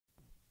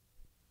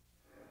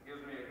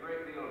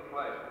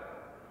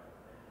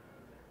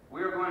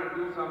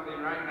do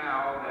something right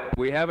now that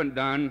we haven't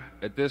done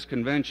at this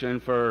convention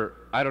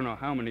for I don't know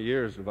how many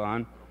years,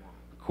 Yvonne.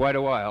 Quite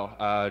a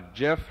while.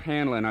 Jeff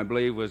Hanlon, I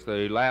believe, was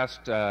the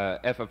last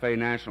FFA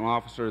national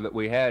officer that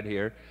we had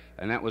here,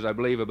 and that was, I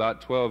believe,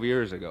 about 12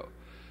 years ago.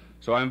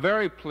 So I'm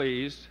very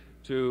pleased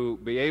to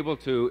be able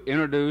to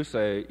introduce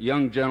a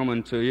young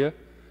gentleman to you.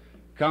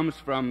 Comes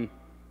from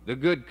the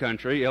good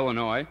country,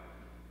 Illinois.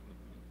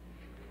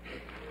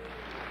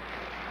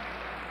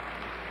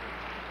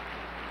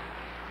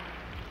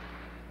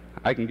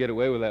 I can get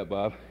away with that,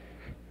 Bob.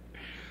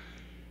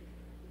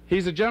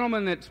 He's a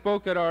gentleman that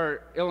spoke at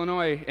our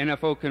Illinois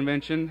NFO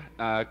convention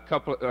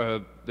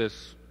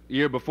this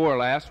year before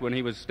last when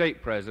he was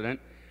state president.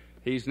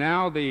 He's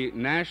now the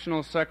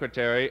national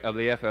secretary of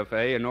the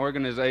FFA, an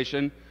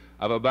organization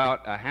of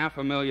about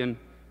 500,000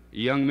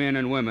 young men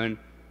and women,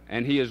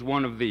 and he is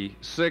one of the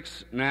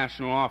 6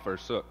 national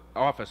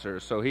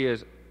officers, so he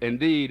is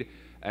indeed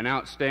an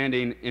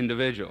outstanding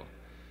individual.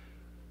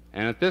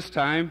 And at this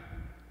time,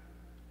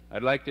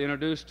 I'd like to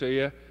introduce to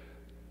you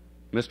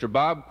Mr.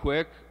 Bob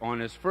Quick on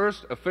his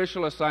first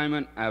official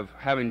assignment of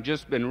having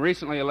just been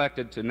recently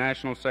elected to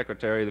National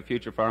Secretary of the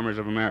Future Farmers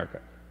of America.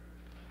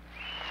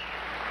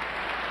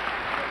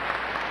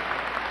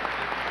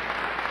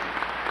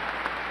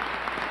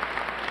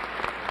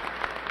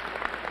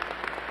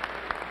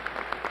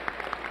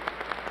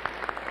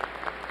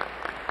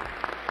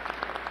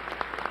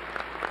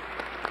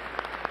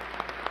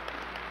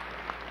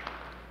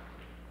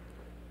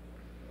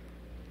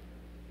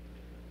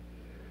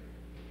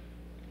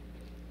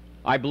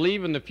 I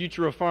believe in the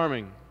future of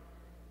farming,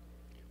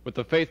 with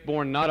a faith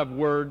born not of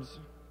words,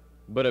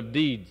 but of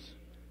deeds.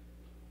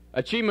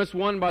 Achievements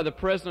won by the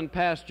present and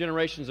past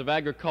generations of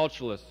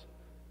agriculturalists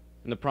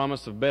and the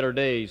promise of better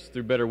days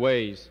through better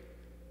ways,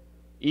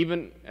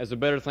 even as the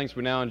better things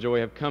we now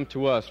enjoy have come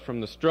to us from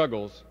the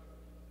struggles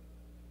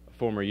of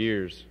former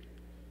years.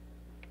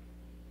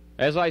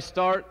 As I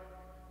start,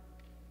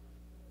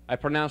 I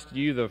pronounce to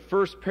you the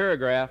first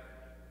paragraph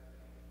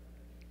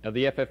of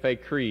the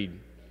FFA Creed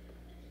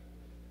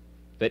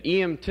that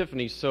E.M.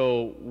 Tiffany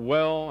so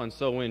well and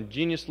so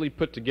ingeniously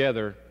put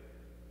together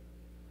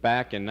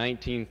back in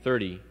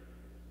 1930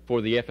 for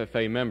the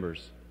FFA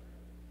members.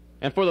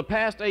 And for the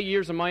past 8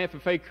 years of my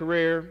FFA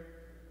career,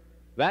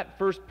 that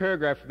first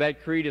paragraph of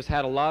that creed has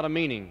had a lot of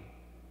meaning,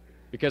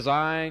 because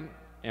I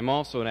am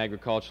also an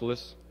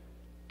agriculturalist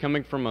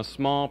coming from a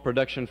small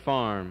production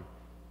farm,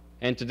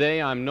 and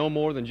today I'm no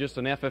more than just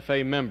an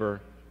FFA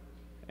member.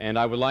 And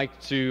I would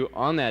like to,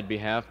 on that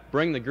behalf,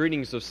 bring the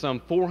greetings of some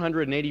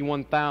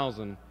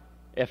 481,000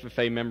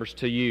 FFA members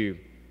to you.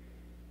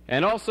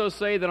 And also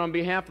say that on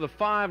behalf of the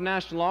 5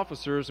 national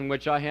officers in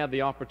which I had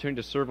the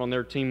opportunity to serve on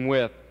their team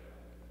with,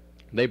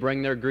 they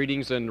bring their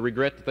greetings and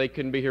regret that they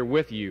couldn't be here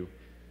with you.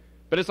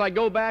 But as I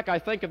go back, I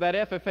think of that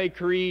FFA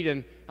creed,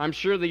 and I'm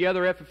sure the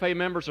other FFA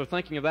members are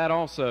thinking of that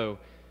also,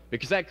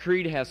 because that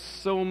creed has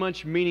so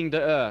much meaning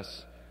to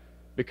us.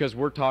 Because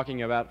we're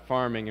talking about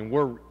farming, and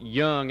we're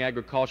young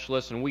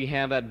agriculturalists, and we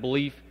have that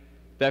belief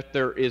that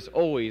there is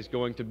always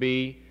going to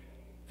be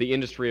the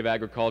industry of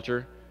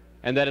agriculture,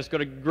 and that it's going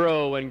to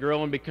grow and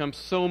grow and become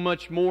so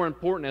much more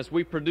important as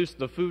we produce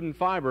the food and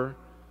fiber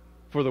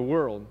for the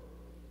world.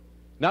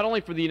 Not only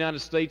for the United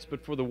States,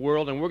 but for the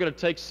world, and we're going to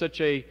take such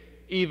a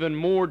even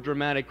more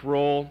dramatic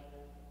role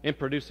in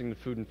producing the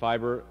food and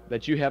fiber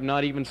that you have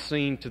not even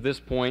seen to this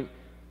point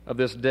of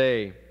this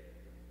day.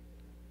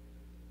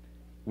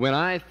 When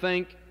I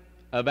think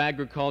of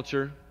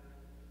agriculture,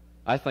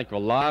 I think of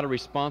a lot of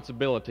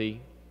responsibility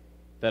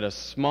that a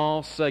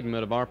small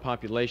segment of our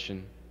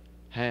population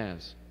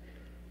has.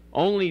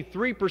 Only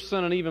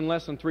 3%, and even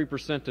less than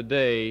 3%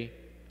 today,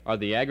 are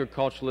the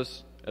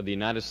agriculturalists of the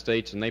United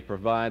States, and they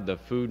provide the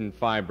food and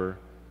fiber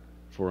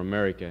for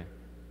America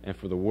and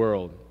for the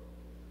world.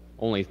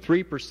 Only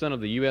 3%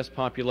 of the U.S.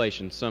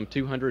 population, some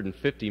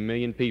 250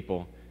 million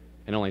people,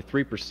 and only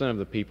 3% of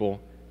the people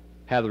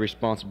have the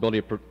responsibility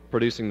of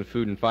producing the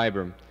food and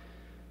fiber.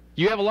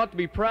 You have a lot to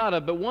be proud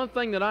of, but one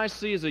thing that I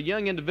see as a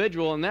young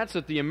individual, and that's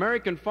that the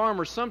American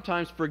farmer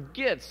sometimes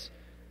forgets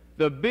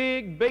the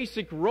big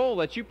basic role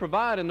that you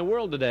provide in the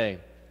world today.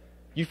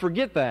 You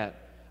forget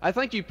that. I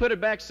think you put it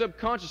back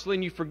subconsciously,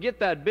 and you forget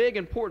that big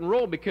important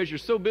role because you're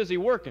so busy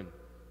working.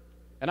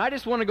 And I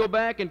just want to go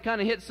back and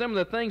kind of hit some of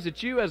the things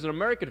that you as an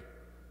American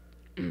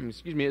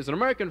as an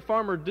American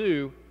farmer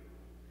do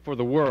for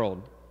the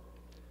world.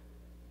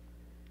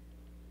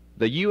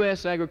 The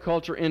U.S.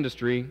 agriculture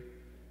industry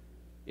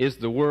is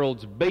the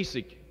world's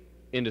basic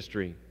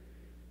industry.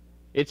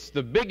 It's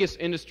the biggest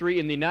industry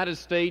in the United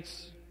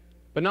States,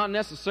 but not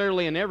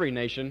necessarily in every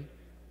nation.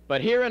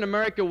 But here in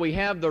America, we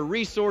have the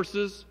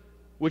resources,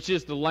 which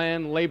is the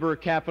land, labor,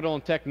 capital,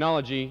 and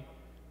technology.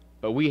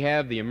 But we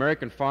have the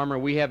American farmer.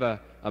 We have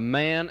a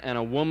man and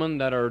a woman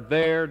that are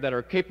there, that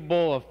are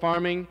capable of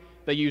farming.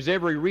 They use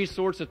every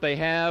resource that they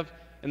have,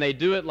 and they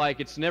do it like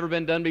it's never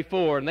been done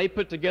before. And they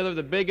put together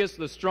the biggest,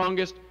 the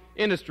strongest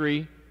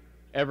industry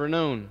ever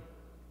known.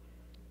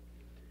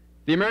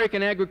 The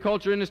American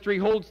agriculture industry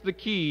holds the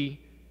key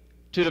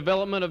to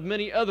development of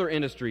many other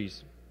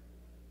industries.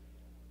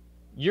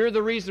 You're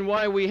the reason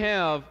why we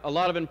have a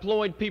lot of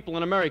employed people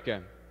in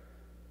America,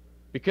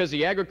 because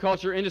the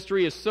agriculture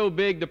industry is so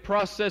big, the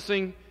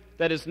processing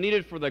that is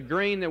needed for the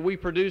grain that we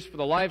produce, for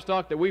the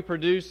livestock that we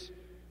produce,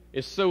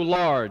 is so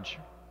large.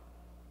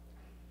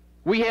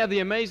 We have the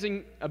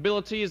amazing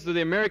abilities of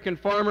the American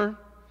farmer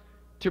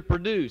to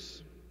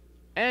produce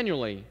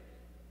annually,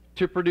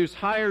 to produce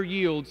higher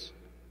yields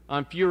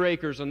on fewer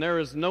acres, and there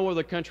is no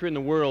other country in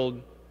the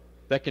world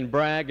that can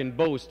brag and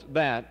boast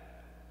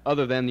that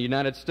other than the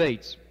United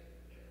States.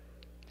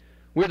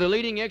 We're the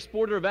leading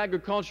exporter of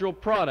agricultural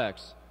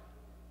products,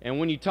 and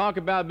when you talk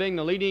about being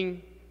the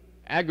leading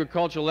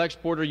agricultural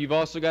exporter, you've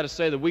also got to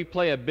say that we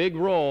play a big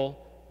role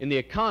in the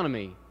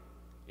economy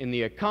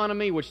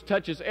which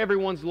touches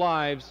everyone's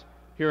lives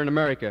here in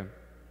America.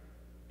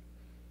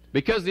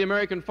 Because the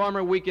American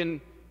farmer, we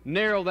can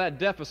narrow that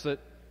deficit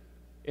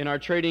in our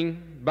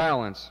trading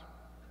balance.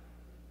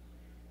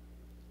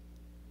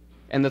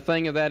 And the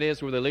thing of that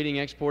is, we're the leading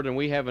exporter, and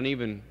we haven't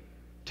even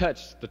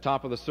touched the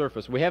top of the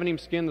surface. We haven't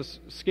even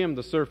skimmed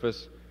the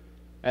surface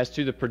as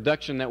to the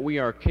production that we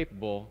are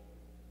capable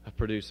of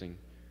producing.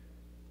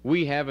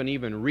 We haven't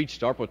even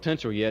reached our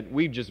potential yet.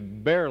 We've just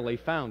barely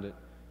found it.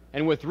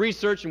 And with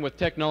research and with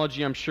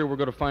technology, I'm sure we're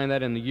going to find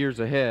that in the years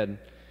ahead.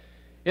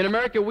 In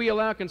America, we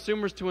allow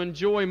consumers to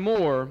enjoy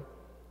more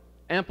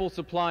ample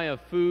supply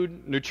of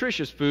food,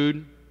 nutritious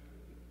food,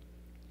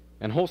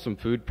 and wholesome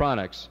food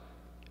products,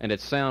 and at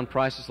sound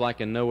prices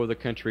like in no other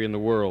country in the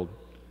world.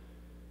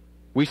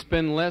 We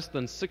spend less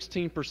than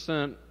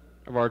 16%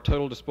 of our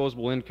total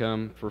disposable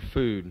income for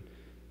food,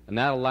 and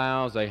that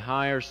allows a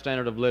higher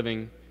standard of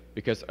living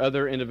because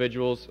the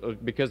individuals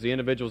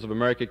of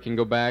America can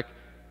go back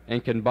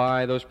and can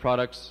buy those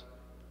products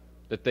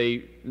that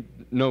they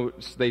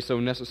so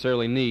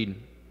necessarily need.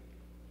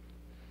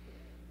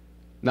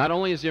 Not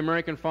only is the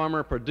American farmer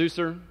a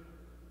producer,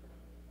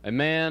 a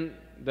man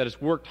that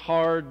has worked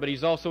hard, but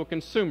he's also a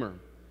consumer.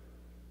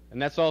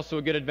 And that's also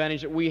a good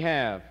advantage that we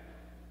have,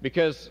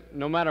 because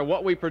no matter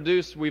what we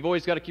produce, we've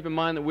always got to keep in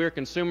mind that we're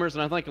consumers,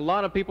 and I think a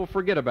lot of people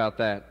forget about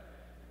that.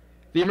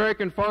 The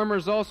American farmer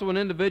is also an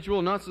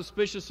individual not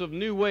suspicious of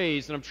new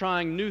ways and of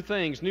trying new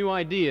things, new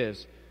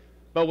ideas.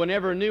 But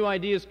whenever new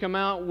ideas come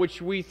out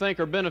which we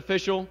think are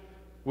beneficial,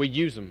 we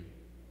use them.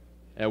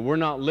 And we're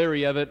not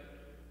leery of it.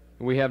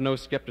 We have no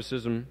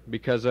skepticism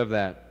because of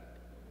that.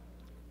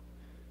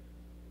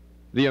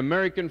 The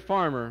American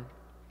farmer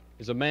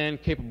is a man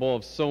capable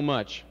of so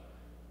much,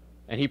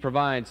 and he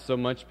provides so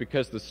much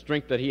because of the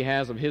strength that he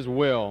has of his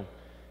will.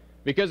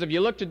 Because if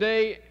you look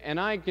today, and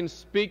I can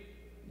speak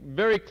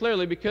very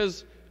clearly,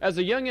 because as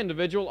a young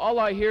individual, all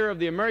I hear of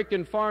the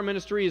American farm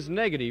industry is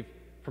negative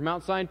from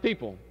outside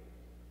people.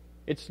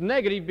 It's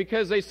negative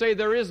because they say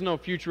there is no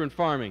future in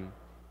farming,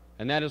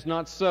 and that is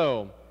not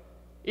so.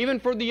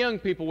 Even for the young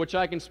people, which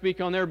I can speak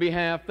on their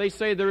behalf, they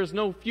say there is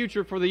no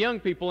future for the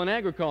young people in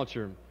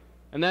agriculture,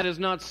 and that is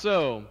not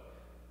so.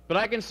 But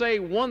I can say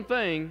one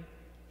thing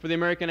for the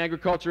American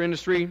agriculture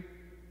industry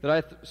that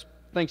I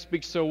think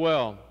speaks so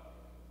well,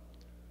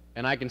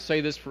 and I can say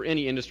this for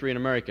any industry in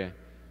America.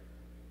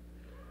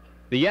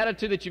 The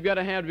attitude that you've got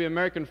to have to be an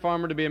American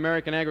farmer, to be an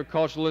American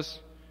agriculturalist,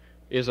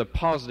 is a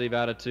positive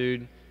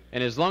attitude.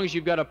 And as long as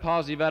you've got a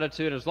positive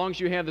attitude, as long as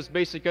you have this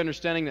basic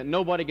understanding that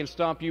nobody can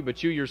stop you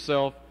but you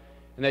yourself,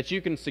 and that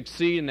you can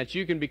succeed and that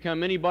you can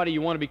become anybody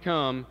you want to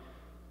become,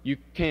 you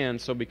can,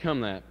 so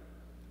become that.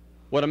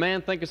 What a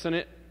man thinketh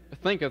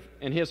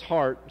in his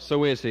heart,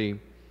 so is he.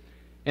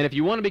 And if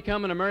you want to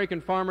become an American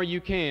farmer,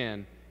 you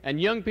can. And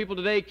young people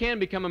today can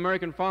become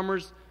American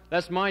farmers.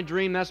 That's my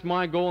dream, that's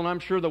my goal, and I'm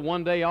sure that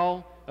one day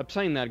I'll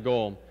obtain that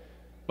goal.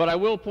 But I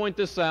will point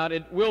this out.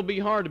 It will be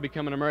hard to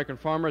become an American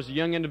farmer as a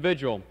young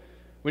individual.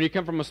 When you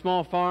come from a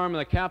small farm and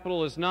the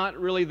capital is not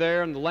really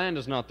there and the land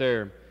is not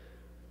there.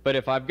 But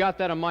if I've got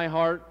that in my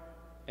heart,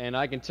 and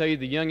I can tell you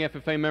the young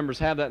FFA members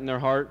have that in their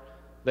heart,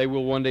 they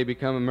will one day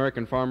become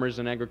American farmers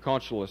and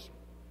agriculturalists.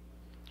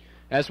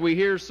 As we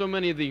hear so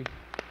many of the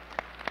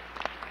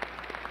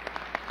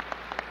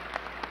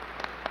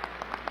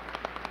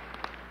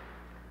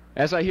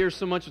As I hear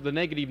so much of the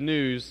negative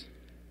news,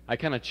 I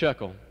kind of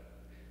chuckle,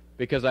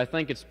 because I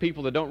think it's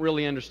people that don't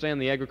really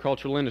understand the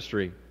agricultural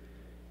industry.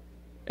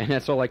 And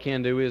that's all I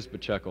can do is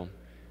but chuckle.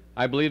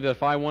 I believe that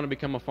if I want to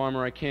become a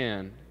farmer, I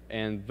can.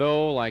 And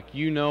though, like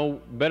you know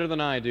better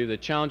than I do, the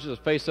challenges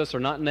that face us are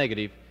not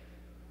negative,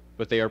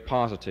 but they are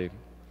positive.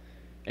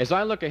 As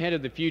I look ahead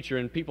of the future,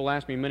 and people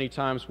ask me many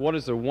times, what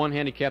is the one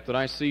handicap that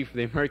I see for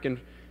the American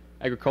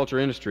agriculture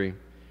industry?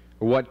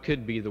 Or what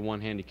could be the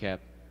one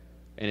handicap?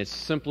 And it's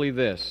simply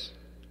this: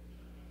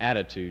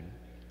 attitude.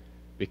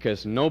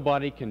 Because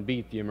nobody can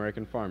beat the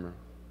American farmer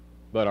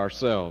but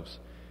ourselves.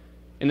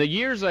 In the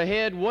years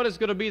ahead, what is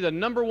going to be the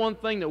number one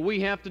thing that we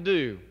have to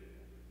do?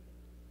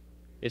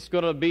 It's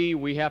going to be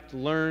we have to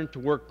learn to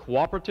work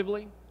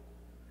cooperatively.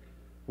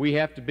 We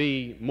have to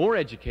be more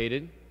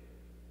educated.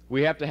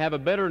 We have to have a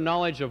better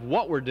knowledge of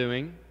what we're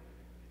doing.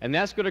 And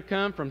that's going to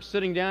come from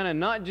sitting down and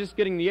not just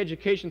getting the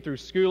education through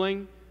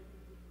schooling,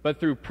 but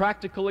through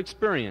practical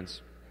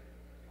experience.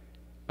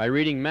 By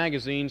reading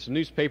magazines,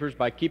 newspapers,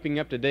 by keeping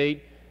up to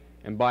date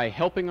and by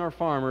helping our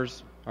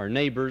farmers, our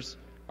neighbors,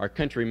 our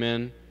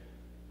countrymen,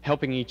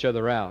 helping each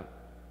other out.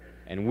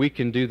 And we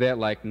can do that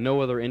like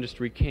no other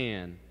industry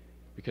can,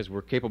 because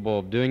we're capable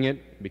of doing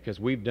it, because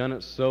we've done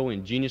it so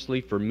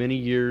ingeniously for many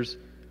years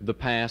of the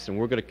past, and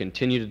we're going to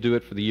continue to do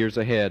it for the years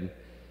ahead.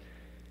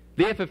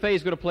 The FFA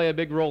is going to play a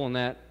big role in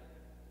that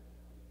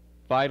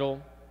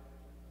vital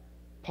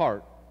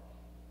part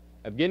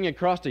of getting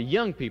across to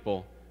young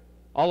people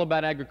all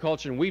about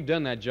agriculture, and we've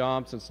done that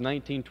job since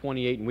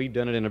 1928, and we've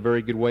done it in a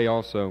very good way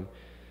also.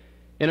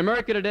 In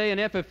America today, in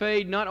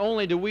FFA, not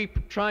only do we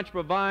try to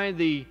provide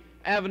the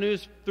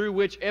avenues through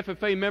which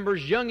FFA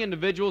members, young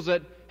individuals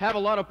that have a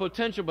lot of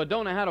potential but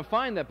don't know how to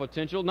find that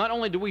potential, not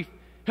only do we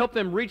help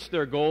them reach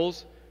their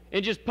goals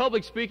in just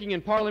public speaking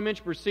and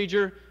parliamentary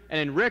procedure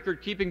and in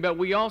record keeping, but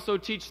we also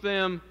teach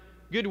them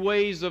good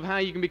ways of how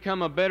you can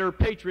become a better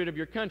patriot of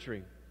your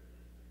country,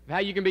 how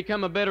you can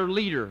become a better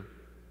leader.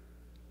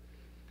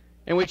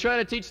 And we try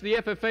to teach the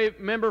FFA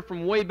member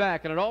from way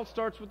back, and it all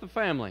starts with the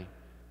family.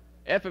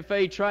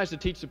 FFA tries to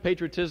teach the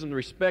patriotism, the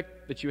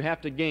respect that you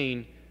have to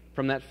gain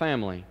from that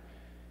family.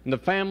 And the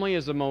family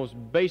is the most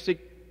basic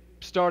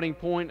starting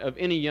point of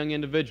any young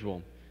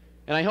individual.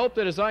 And I hope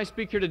that as I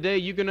speak here today,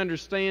 you can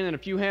understand, and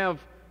if you have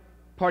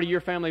part of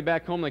your family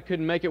back home that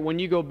couldn't make it, when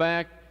you go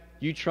back,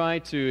 you try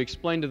to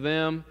explain to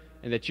them,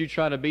 and that you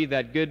try to be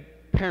that good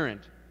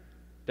parent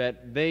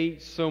that they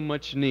so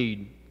much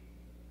need.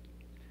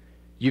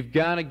 You've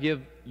got to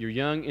give your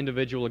young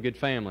individual a good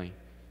family.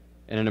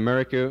 And in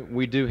America,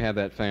 we do have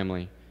that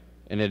family.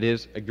 And it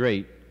is a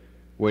great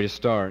way to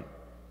start.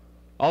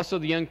 Also,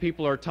 the young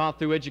people are taught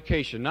through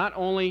education. Not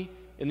only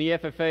in the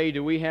FFA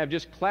do we have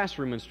just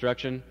classroom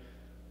instruction,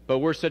 but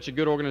we're such a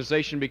good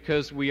organization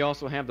because we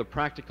also have the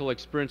practical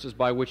experiences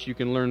by which you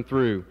can learn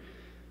through.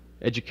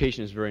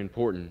 Education is very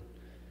important.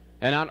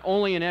 And not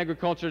only in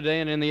agriculture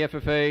today and in the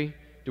FFA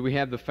do we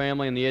have the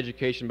family and the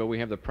education, but we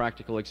have the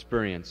practical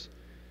experience.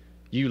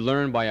 You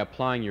learn by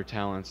applying your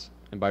talents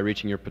and by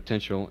reaching your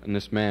potential in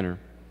this manner.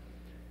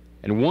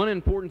 And one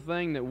important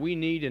thing that we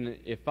need, and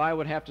if I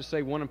would have to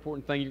say one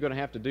important thing you're going to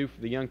have to do for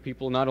the young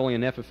people, not only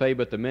in FFA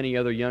but the many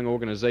other young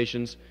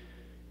organizations,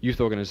 youth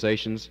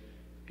organizations,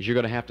 is you're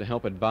going to have to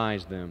help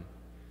advise them.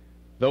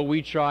 Though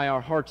we try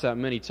our hearts out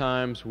many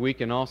times, we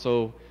can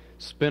also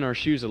spin our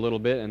shoes a little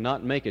bit and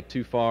not make it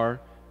too far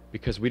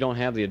because we don't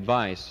have the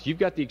advice. You've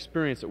got the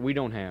experience that we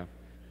don't have,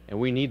 and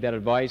we need that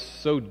advice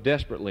so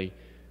desperately.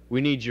 We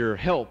need your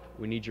help.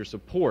 We need your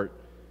support.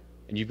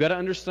 And you've got to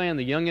understand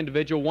the young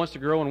individual wants to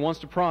grow and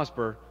wants to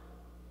prosper,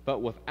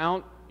 but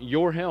without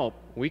your help,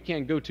 we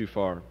can't go too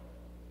far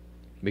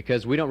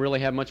because we don't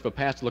really have much of a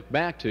past to look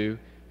back to,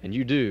 and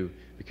you do,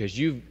 because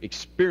you've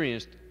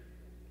experienced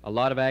a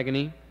lot of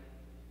agony,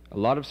 a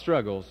lot of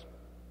struggles,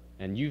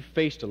 and you've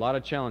faced a lot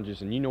of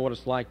challenges, and you know what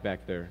it's like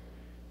back there.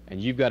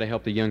 And you've got to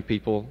help the young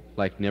people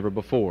like never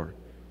before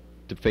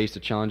to face the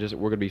challenges that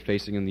we're going to be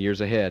facing in the years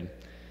ahead.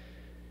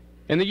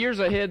 In the years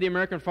ahead, the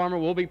American farmer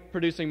will be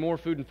producing more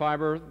food and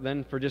fiber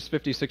than for just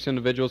 56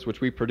 individuals which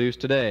we produce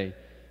today.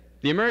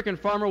 The American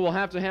farmer will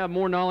have to have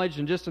more knowledge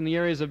than just in the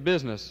areas of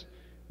business,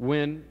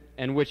 in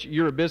which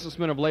you're a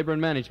businessman of labor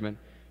and management.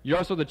 You're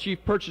also the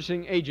chief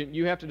purchasing agent.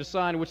 You have to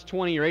decide which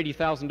 $20,000 or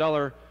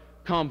 $80,000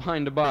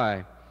 combine to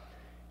buy.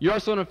 You're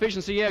also an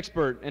efficiency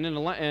expert, and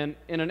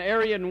in an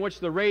area in which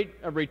the rate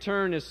of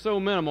return is so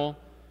minimal,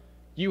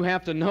 you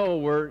have to know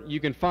where you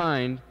can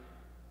find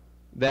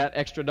that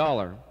extra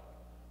dollar.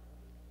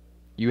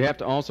 You have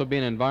to also be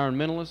an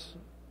environmentalist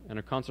and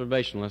a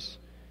conservationist.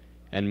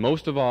 And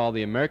most of all,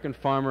 the American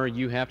farmer,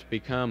 you have to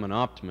become an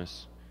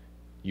optimist.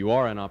 You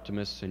are an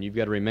optimist, and you've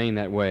got to remain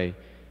that way.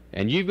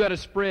 And you've got to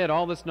spread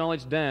all this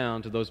knowledge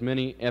down to those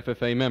many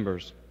FFA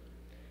members.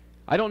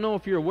 I don't know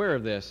if you're aware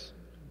of this,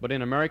 but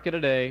in America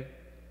today,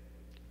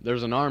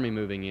 there's an army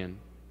moving in.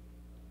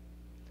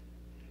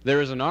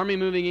 There is an army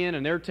moving in,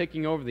 and they're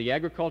taking over the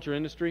agriculture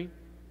industry.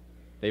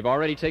 They've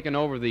already taken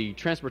over the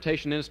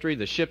transportation industry,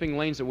 the shipping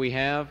lanes that we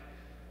have.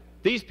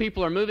 These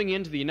people are moving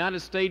into the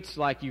United States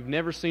like you've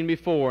never seen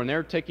before, and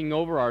they're taking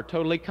over our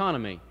total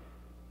economy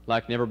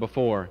like never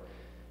before.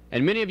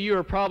 And many of you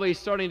are probably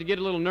starting to get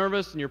a little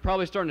nervous, and you're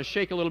probably starting to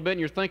shake a little bit, and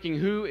you're thinking,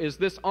 who is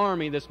this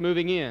army that's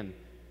moving in?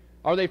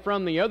 Are they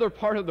from the other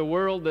part of the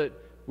world that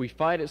we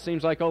fight, it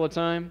seems like, all the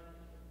time?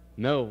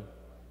 No.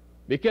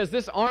 Because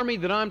this army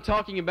that I'm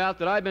talking about,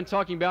 that I've been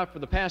talking about for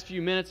the past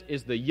few minutes,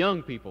 is the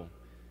young people.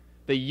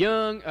 The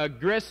young,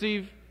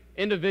 aggressive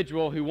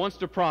individual who wants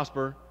to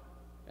prosper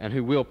and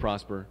who will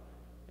prosper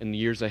in the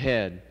years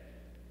ahead.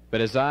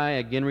 But as I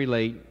again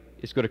relate,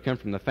 it's going to come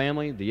from the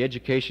family, the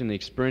education, the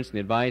experience, and the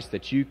advice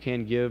that you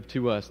can give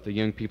to us, the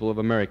young people of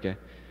America.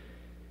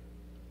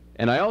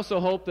 And I also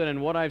hope that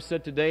in what I've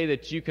said today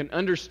that you can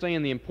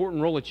understand the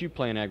important role that you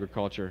play in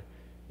agriculture.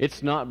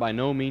 It's not by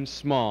no means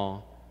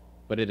small,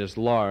 but it is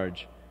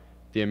large.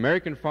 The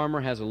American farmer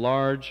has a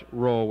large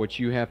role which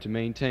you have to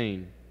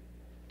maintain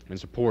and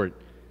support.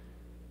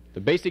 The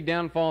basic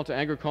downfall to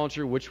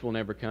agriculture, which will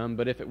never come,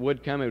 but if it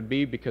would come, it would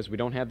be because we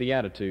don't have the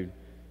attitude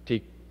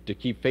to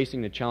keep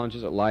facing the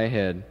challenges that lie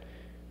ahead.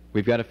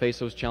 We've got to face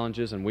those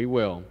challenges, and we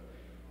will.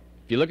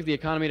 If you look at the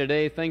economy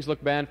today, things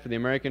look bad for the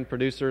American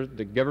producer.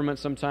 The government,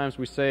 sometimes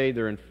we say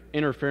their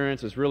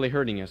interference is really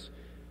hurting us.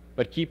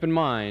 But keep in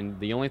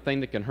mind, the only thing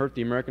that can hurt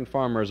the American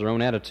farmer is our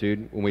own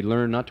attitude when we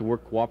learn not to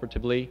work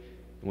cooperatively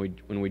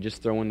and when we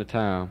just throw in the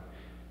towel.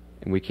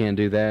 And we can't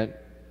do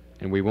that,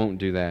 and we won't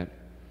do that.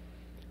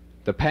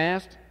 The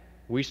past,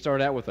 we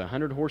started out with a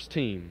 100-horse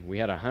team. We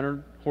had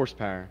 100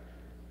 horsepower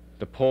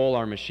to pull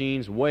our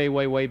machines way,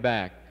 way, way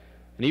back.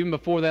 And even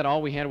before that,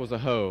 all we had was a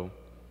hoe.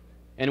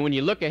 And when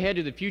you look ahead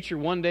to the future,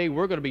 one day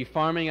we're going to be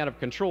farming out of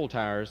control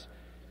towers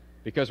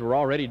because we're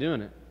already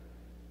doing it.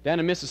 Down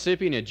in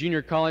Mississippi, in a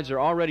junior college, they're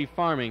already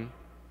farming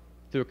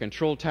through a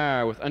control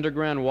tower with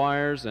underground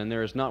wires, and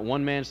there is not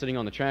one man sitting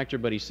on the tractor,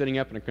 but he's sitting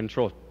up in a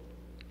control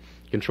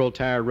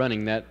tower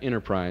running that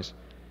enterprise.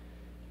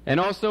 And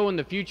also in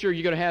the future,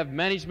 you're going to have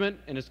management,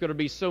 and it's going to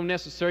be so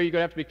necessary, you're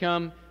going to have to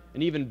become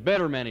an even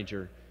better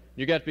manager.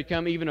 You're going to have to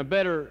become even a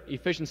better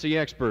efficiency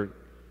expert.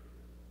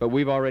 But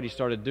we've already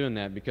started doing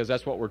that because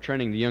that's what we're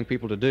training the young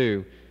people to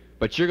do.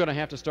 But you're going to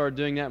have to start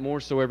doing that more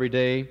so every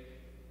day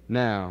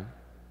now,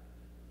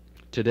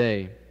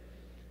 today.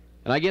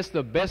 And I guess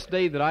the best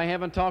day that I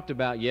haven't talked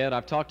about yet,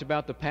 I've talked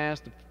about the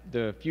past,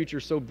 the future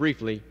so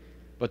briefly,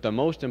 but the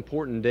most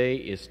important day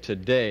is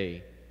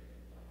today.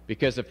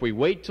 Because if we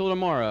wait till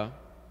tomorrow,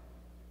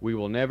 we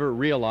will never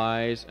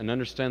realize and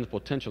understand the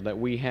potential that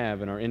we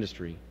have in our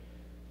industry.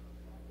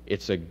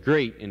 It's a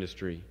great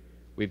industry.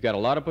 We've got a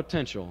lot of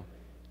potential.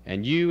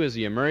 And you, as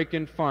the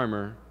American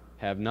farmer,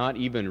 have not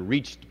even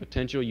reached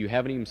potential. You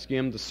haven't even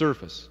skimmed the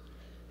surface.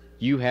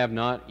 You have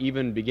not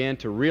even began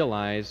to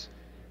realize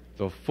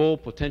the full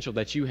potential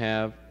that you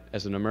have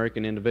as an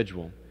American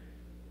individual.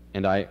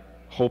 And I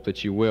hope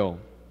that you will.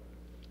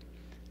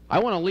 I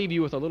want to leave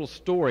you with a little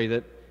story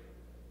that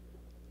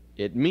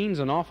it means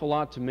an awful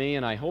lot to me,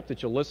 and I hope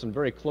that you'll listen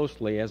very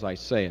closely as I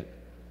say it.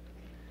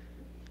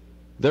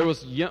 There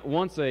was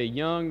once a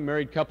young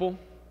married couple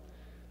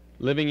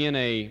living in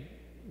a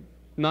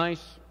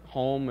nice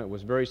home that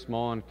was very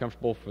small and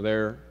comfortable for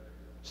their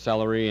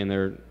salary and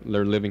their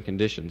living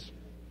conditions.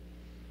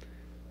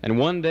 And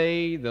one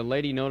day the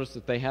lady noticed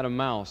that they had a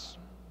mouse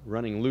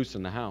running loose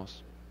in the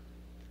house.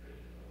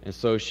 And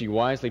so she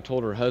wisely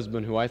told her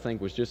husband, who I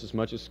think was just as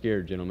much as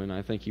scared, gentlemen,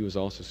 I think he was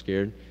also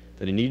scared,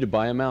 that he needed to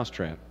buy a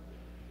mousetrap.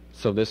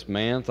 So this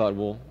man thought,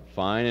 well,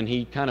 fine, and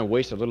he kind of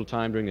wasted a little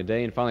time during the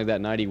day, and finally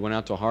that night he went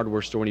out to a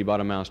hardware store and he bought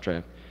a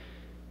mousetrap.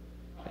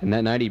 And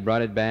that night he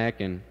brought it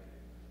back and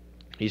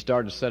he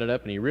started to set it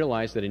up, and he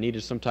realized that he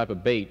needed some type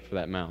of bait for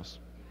that mouse.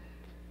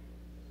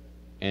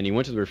 And he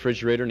went to the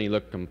refrigerator and he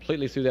looked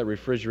completely through that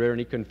refrigerator and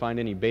he couldn't find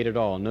any bait at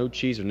all, no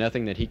cheese or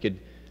nothing that he could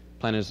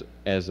plan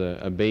as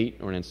a bait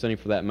or an incentive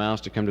for that mouse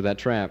to come to that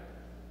trap.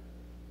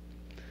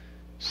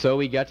 So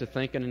he got to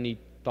thinking, and he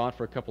thought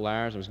for a couple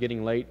hours. It was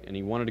getting late and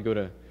he wanted to go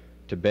to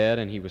bed,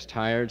 and he was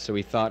tired, so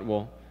he thought,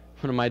 well,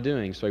 what am I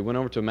doing? So he went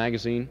over to a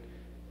magazine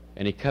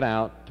and he cut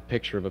out a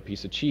picture of a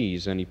piece of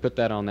cheese and he put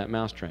that on that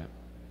mousetrap.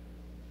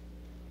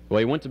 Well,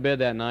 he went to bed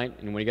that night,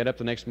 and when he got up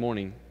the next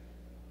morning,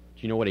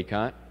 do you know what he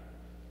caught?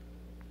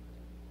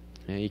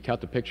 Yeah, he caught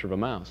the picture of a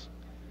mouse.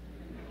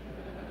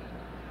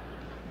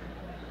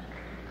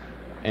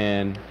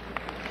 And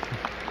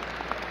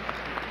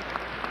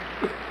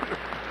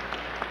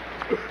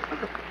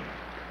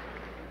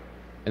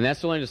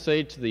that's only to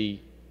say to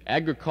the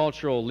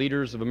agricultural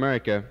leaders of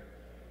America,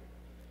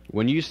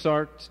 when you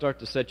start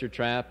to set your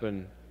trap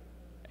and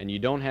you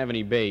don't have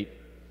any bait,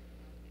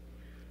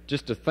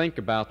 just to think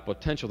about the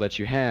potential that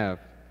you have.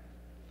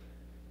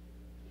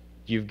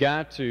 You've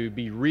got to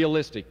be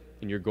realistic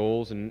in your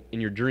goals and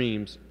in your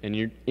dreams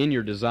and in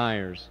your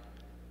desires.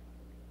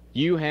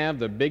 You have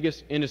the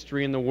biggest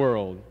industry in the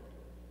world,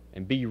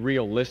 and be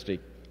realistic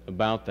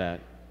about that,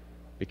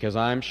 because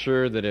I'm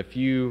sure that if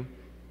you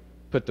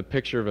put the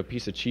picture of a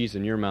piece of cheese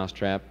in your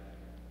mousetrap,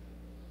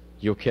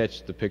 you'll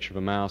catch the picture of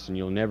a mouse, and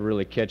you'll never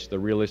really catch the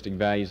realistic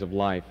values of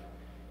life.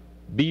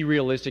 Be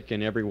realistic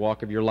in every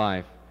walk of your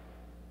life.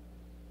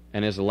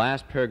 And as the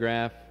last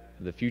paragraph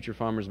of the Future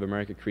Farmers of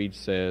America Creed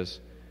says,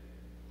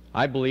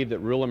 I believe that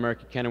rural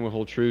America can and will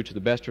hold true to the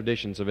best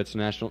traditions of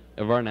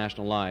our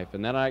national life,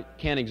 and that I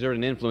can exert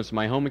an influence in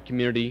my home and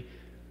community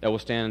that will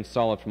stand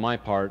solid for my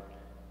part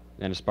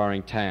and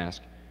aspiring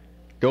task.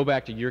 Go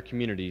back to your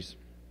communities.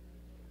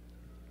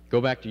 Go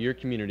back to your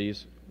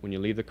communities when you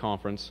leave the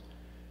conference,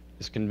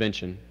 this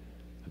convention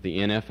of the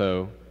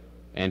NFO,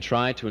 and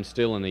try to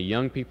instill in the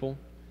young people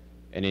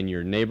and in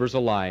your neighbors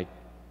alike,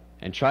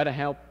 and try to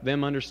help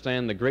them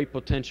understand the great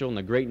potential and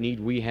the great need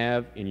we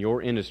have in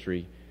your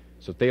industry,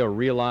 so that they will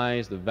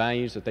realize the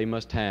values that they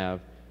must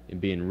have in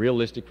being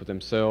realistic with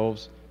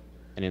themselves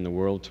and in the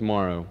world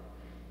tomorrow.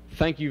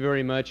 Thank you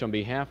very much on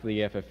behalf of the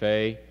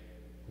FFA.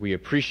 We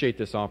appreciate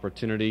this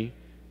opportunity,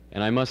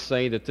 and I must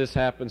say that this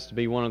happens to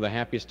be one of the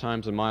happiest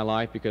times in my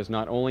life, because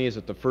not only is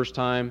it the first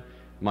time,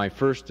 my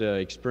first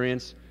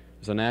experience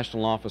as a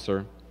national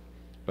officer,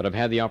 but I've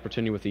had the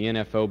opportunity with the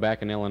NFO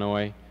back in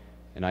Illinois,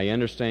 and I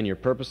understand your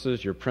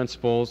purposes, your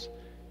principles,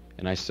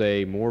 and I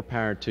say more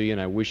power to you,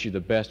 and I wish you the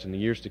best in the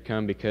years to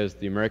come, because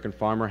the American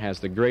farmer has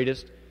the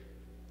greatest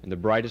and the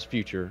brightest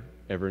future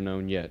ever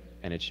known yet,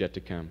 and it's yet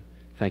to come.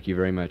 Thank you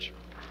very much.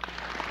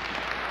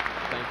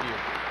 Thank you.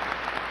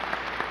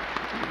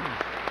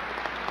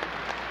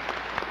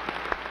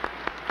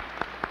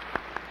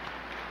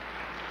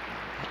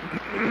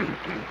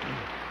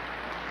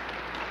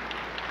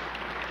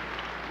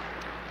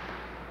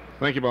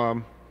 Thank you,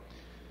 Bob.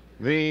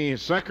 The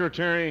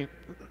Secretary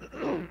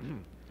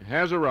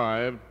has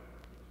arrived,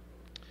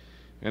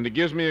 and it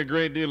gives me a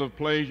great deal of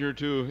pleasure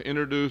to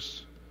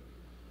introduce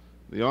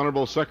the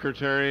Honorable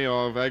Secretary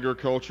of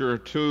Agriculture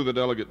to the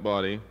delegate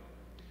body.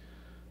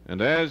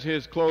 And as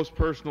his close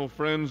personal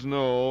friends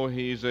know,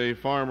 he's a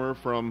farmer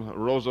from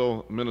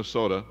Roseau,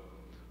 Minnesota,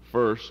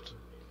 first,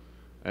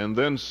 and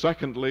then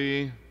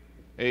secondly,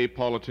 a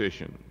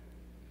politician.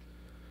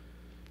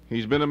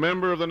 He's been a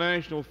member of the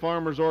National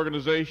Farmers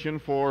Organization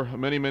for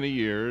many, many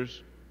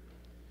years,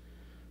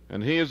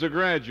 and he is a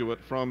graduate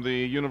from the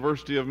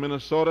University of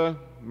Minnesota,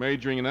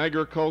 majoring in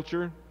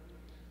agriculture.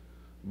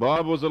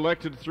 Bob was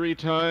elected 3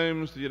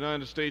 times to the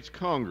United States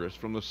Congress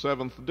from the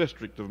 7th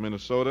District of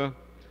Minnesota,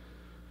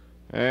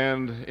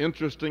 and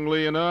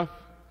interestingly enough,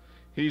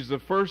 he's the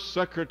first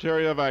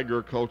Secretary of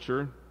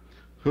Agriculture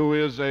who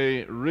is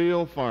a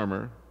real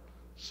farmer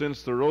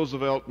since the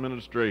Roosevelt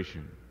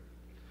administration.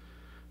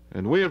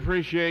 And we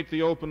appreciate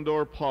the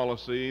open-door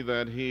policy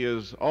that he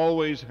has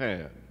always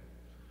had.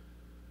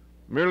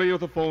 Merely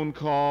with a phone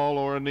call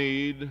or a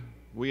need,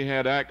 we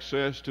had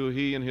access to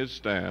he and his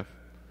staff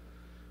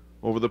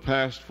over the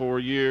past 4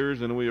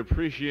 years, and we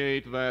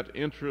appreciate that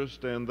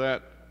interest and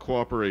that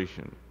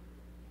cooperation.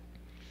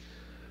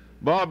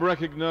 Bob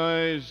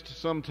recognized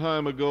some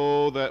time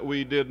ago that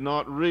we did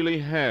not really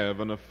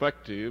have an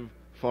effective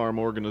farm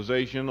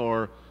organization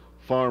or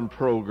farm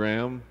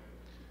program,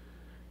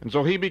 and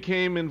so he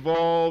became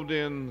involved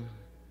in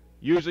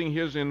using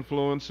his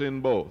influence in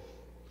both,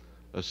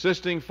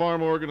 assisting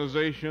farm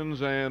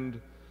organizations and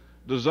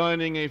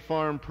designing a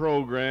farm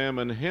program,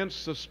 and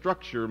hence the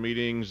structure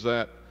meetings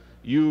that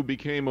you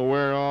became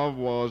aware of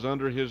was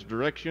under his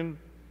direction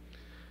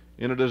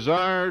in a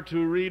desire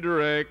to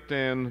redirect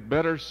and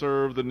better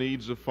serve the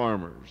needs of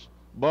farmers.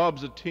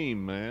 Bob's a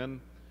team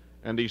man,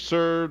 and he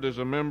served as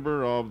a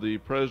member of the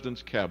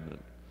President's Cabinet.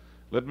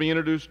 Let me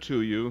introduce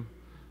to you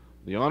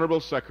the Honorable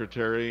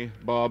Secretary,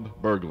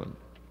 Bob Bergland.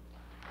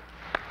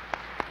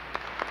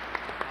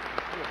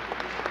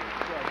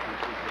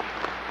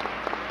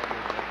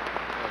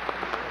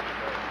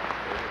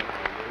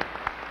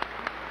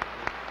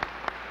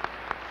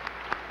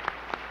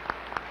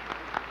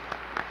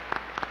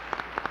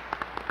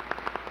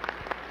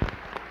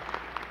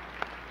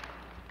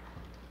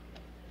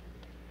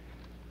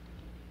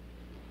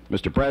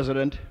 Mr.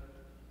 President,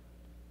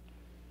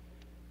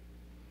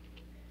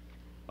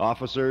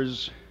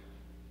 officers,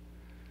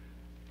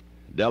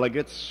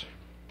 delegates,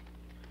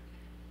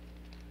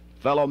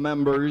 fellow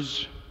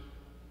members,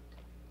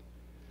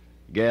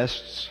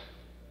 guests,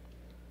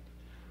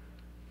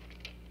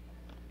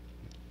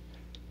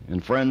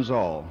 and friends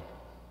all,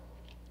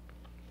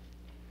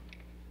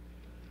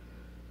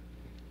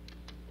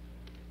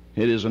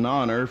 it is an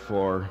honor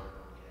for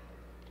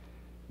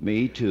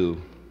me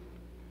to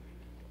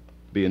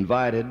be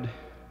invited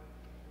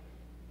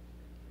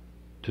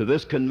to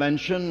this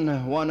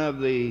convention, one of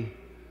the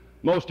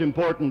most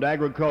important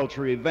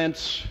agriculture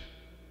events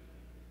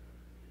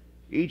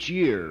each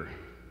year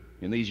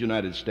in these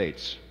United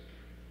States.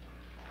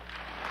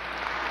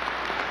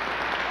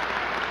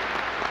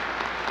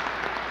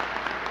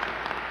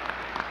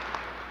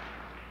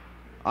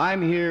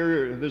 I'm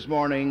here this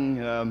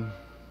morning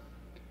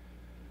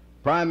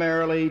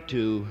primarily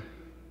to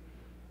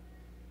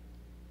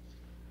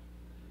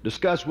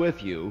discuss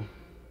with you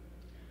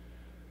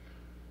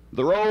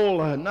the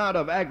role not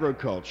of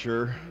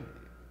agriculture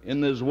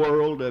in this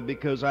world,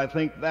 because I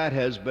think that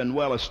has been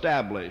well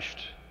established,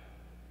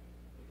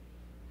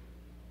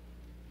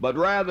 but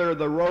rather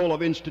the role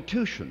of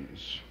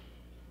institutions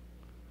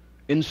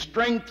in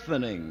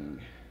strengthening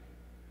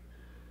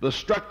the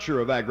structure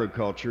of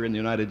agriculture in the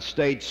United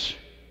States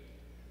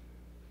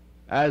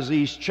as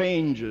these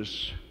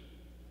changes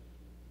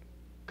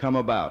come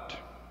about.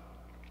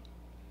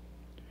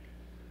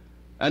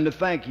 And to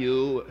thank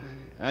you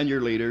and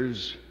your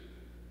leaders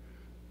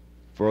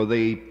for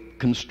the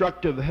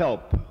constructive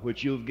help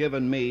which you've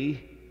given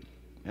me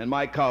and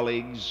my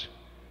colleagues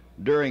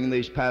during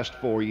these past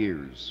 4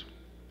 years.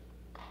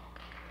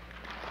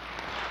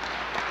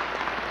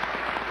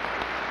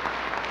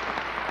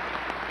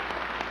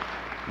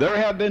 There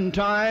have been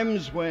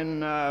times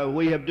when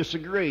we have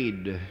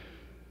disagreed,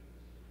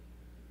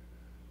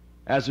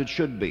 as it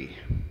should be.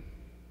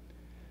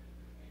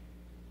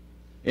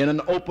 In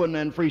an open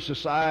and free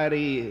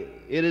society,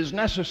 it is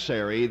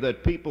necessary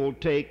that people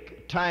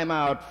take time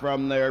out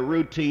from their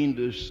routine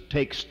to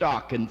take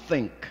stock and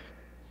think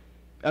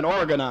and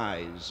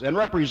organize and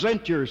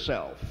represent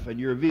yourself and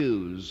your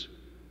views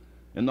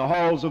in the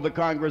halls of the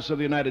Congress of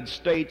the United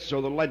States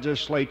or the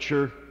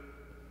legislature,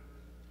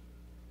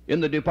 in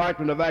the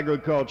Department of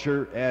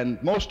Agriculture,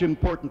 and most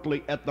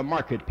importantly, at the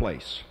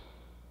marketplace.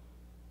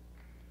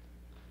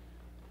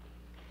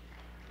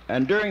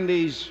 And during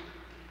these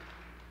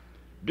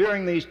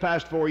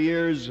past 4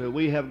 years,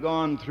 we have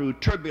gone through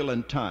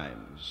turbulent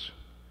times.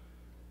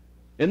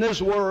 In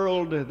this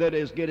world that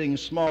is getting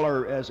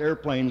smaller as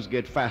airplanes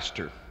get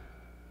faster,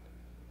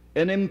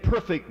 an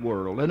imperfect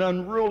world, an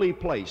unruly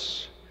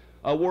place,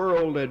 a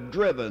world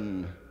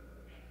driven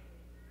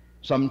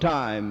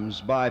sometimes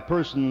by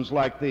persons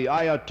like the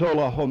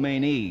Ayatollah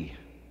Khomeini,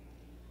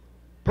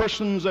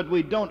 persons that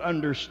we don't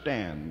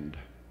understand,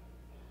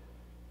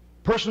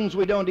 persons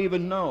we don't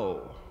even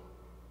know,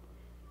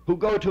 who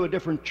go to a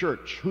different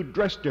church, who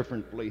dress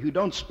differently, who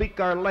don't speak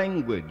our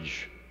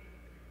language,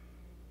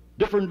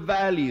 different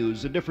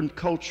values, a different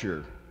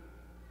culture.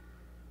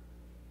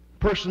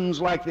 Persons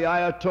like the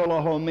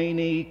Ayatollah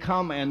Khomeini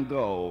come and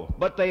go,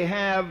 but they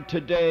have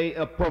today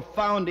a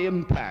profound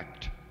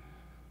impact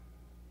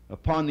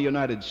upon the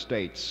United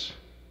States,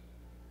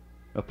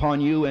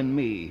 upon you and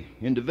me,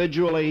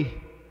 individually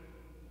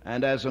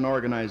and as an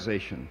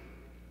organization.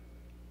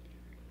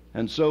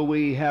 And so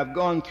we have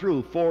gone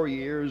through 4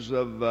 years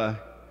of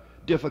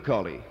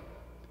difficulty.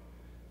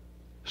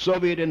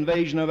 Soviet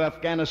invasion of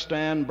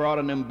Afghanistan brought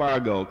an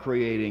embargo,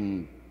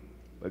 creating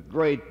a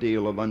great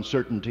deal of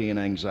uncertainty and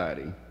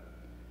anxiety.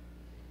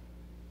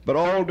 But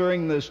all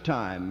during this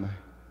time,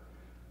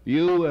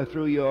 you,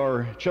 through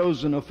your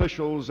chosen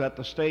officials at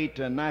the state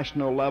and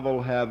national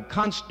level, have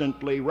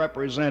constantly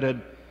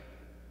represented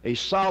a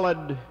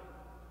solid,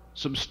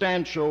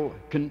 substantial,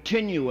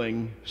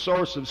 continuing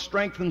source of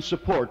strength and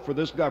support for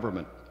this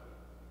government.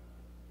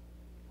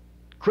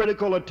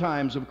 Critical at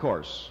times, of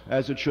course,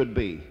 as it should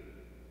be,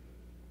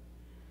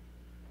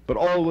 but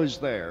always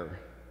there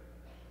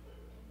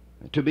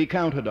to be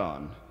counted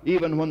on,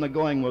 even when the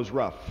going was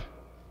rough.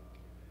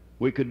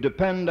 We could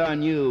depend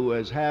on you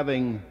as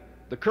having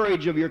the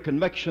courage of your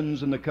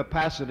convictions and the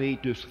capacity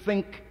to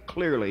think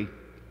clearly,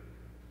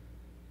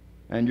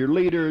 and your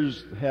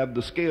leaders have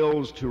the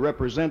skills to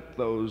represent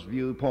those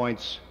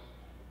viewpoints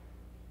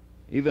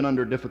even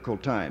under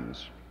difficult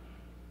times.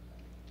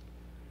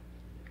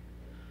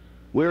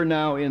 We're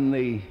now in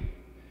the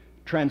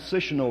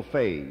transitional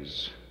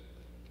phase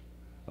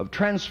of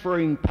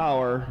transferring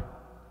power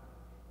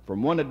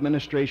from one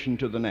administration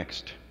to the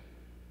next.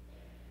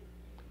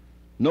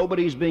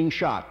 Nobody's being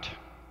shot.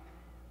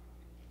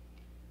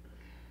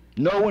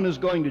 No one is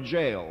going to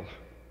jail.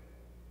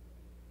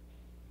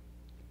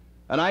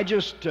 And I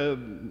just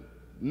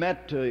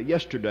met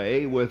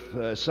yesterday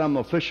with some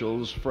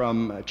officials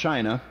from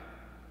China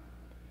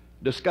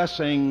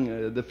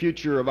discussing the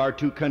future of our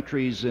two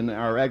countries in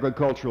our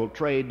agricultural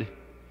trade,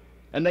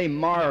 and they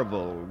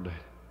marveled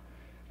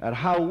at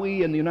how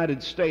we in the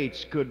United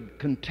States could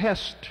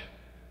contest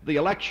the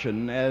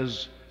election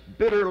as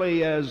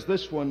bitterly as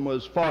this one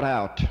was fought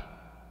out.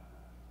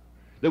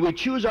 That we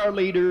choose our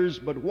leaders,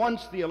 but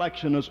once the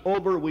election is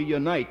over, we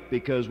unite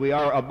because we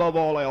are, above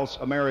all else,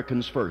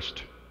 Americans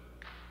first.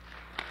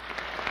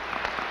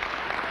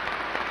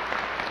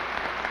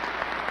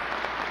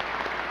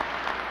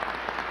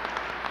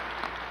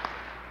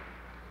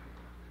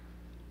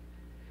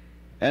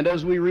 And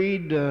as we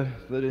read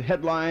the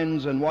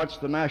headlines and watch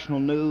the national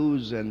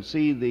news and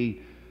see the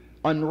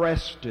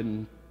unrest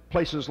in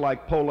places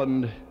like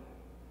Poland,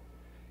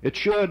 it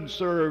should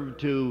serve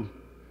to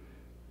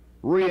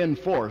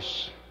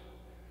reinforce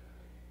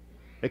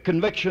a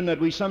conviction that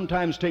we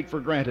sometimes take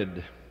for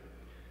granted,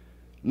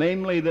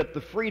 namely that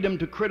the freedom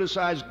to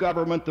criticize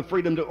government, the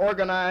freedom to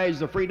organize,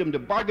 the freedom to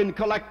bargain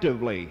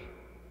collectively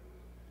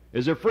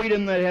is a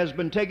freedom that has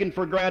been taken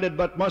for granted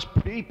but must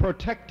be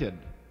protected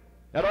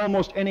at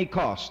almost any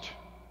cost.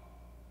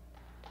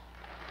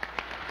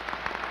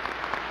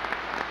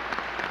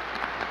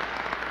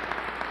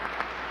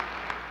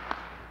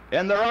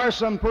 And there are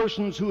some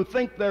persons who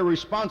think they're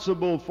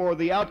responsible for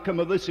the outcome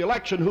of this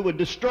election who would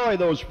destroy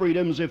those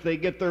freedoms if they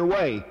get their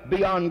way.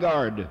 Be on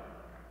guard.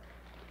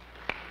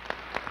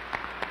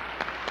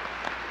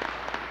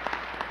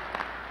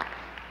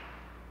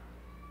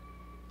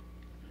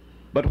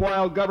 But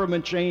while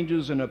government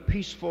changes in a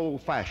peaceful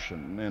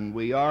fashion, and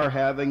we are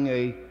having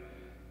a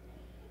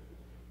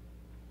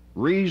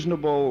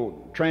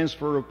reasonable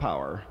transfer of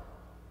power,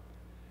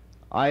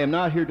 I am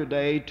not here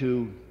today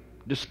to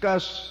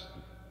discuss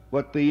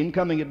what the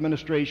incoming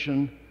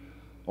administration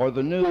or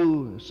the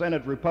new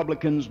Senate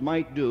Republicans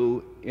might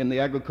do in the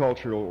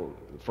agricultural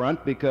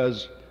front,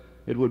 because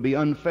it would be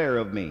unfair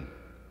of me.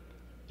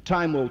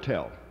 Time will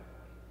tell.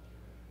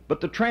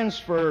 But the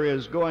transfer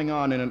is going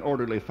on in an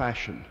orderly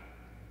fashion.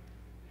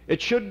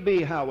 It should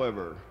be,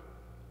 however,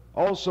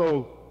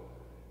 also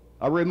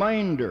a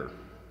reminder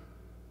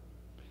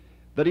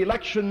that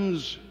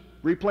elections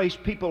replace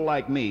people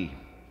like me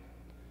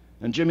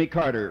and Jimmy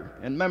Carter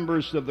and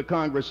members of the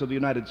Congress of the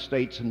United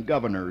States and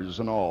governors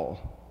and all.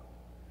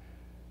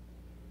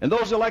 And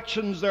those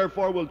elections,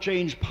 therefore, will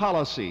change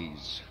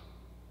policies,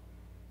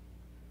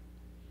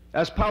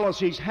 as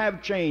policies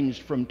have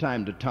changed from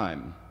time to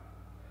time,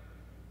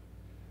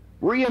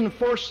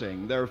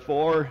 reinforcing,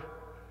 therefore,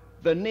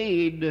 the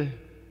need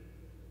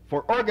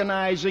for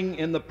organizing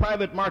in the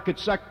private market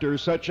sector,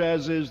 such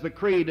as is the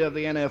creed of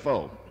the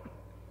NFO.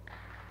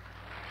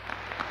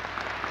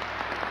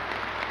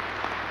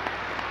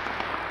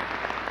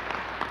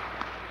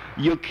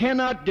 You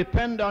cannot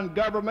depend on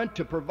government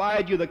to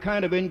provide you the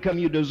kind of income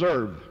you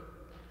deserve.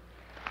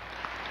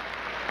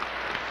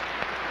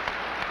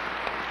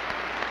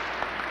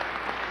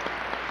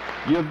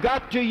 You've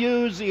got to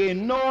use the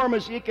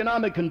enormous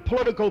economic and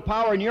political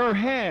power in your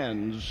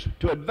hands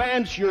to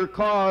advance your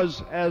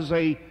cause as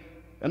an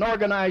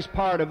organized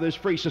part of this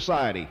free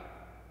society.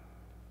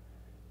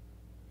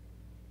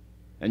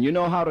 And you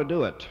know how to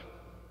do it.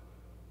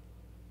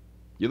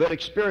 You've had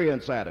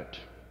experience at it.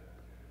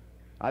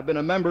 I've been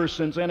a member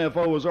since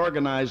NFO was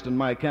organized in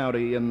my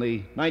county in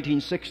the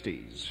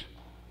 1960s.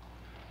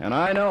 And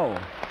I know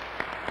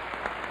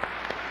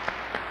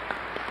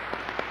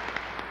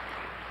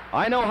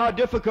how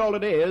difficult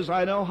it is.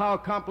 I know how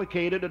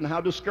complicated and how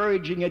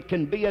discouraging it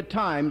can be at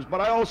times, but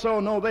I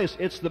also know this: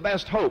 it's the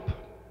best hope.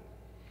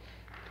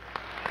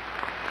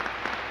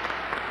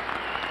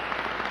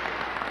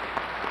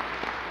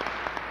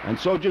 And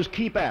so just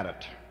keep at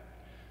it.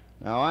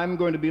 Now, I'm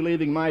going to be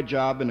leaving my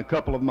job in a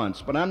couple of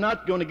months, but I'm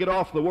not going to get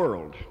off the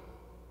world.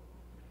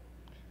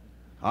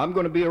 I'm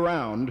going to be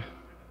around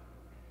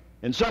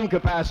in some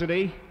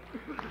capacity,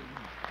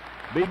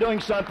 be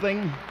doing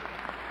something.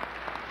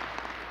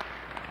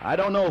 I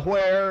don't know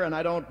where and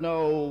I don't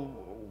know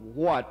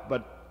what,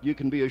 but you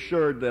can be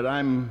assured that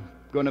I'm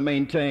going to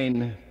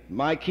maintain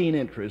my keen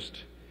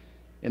interest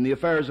in the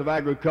affairs of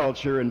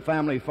agriculture and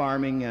family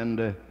farming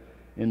and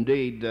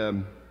indeed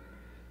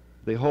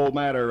the whole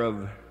matter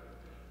of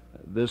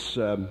this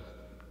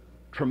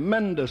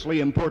tremendously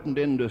important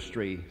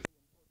industry.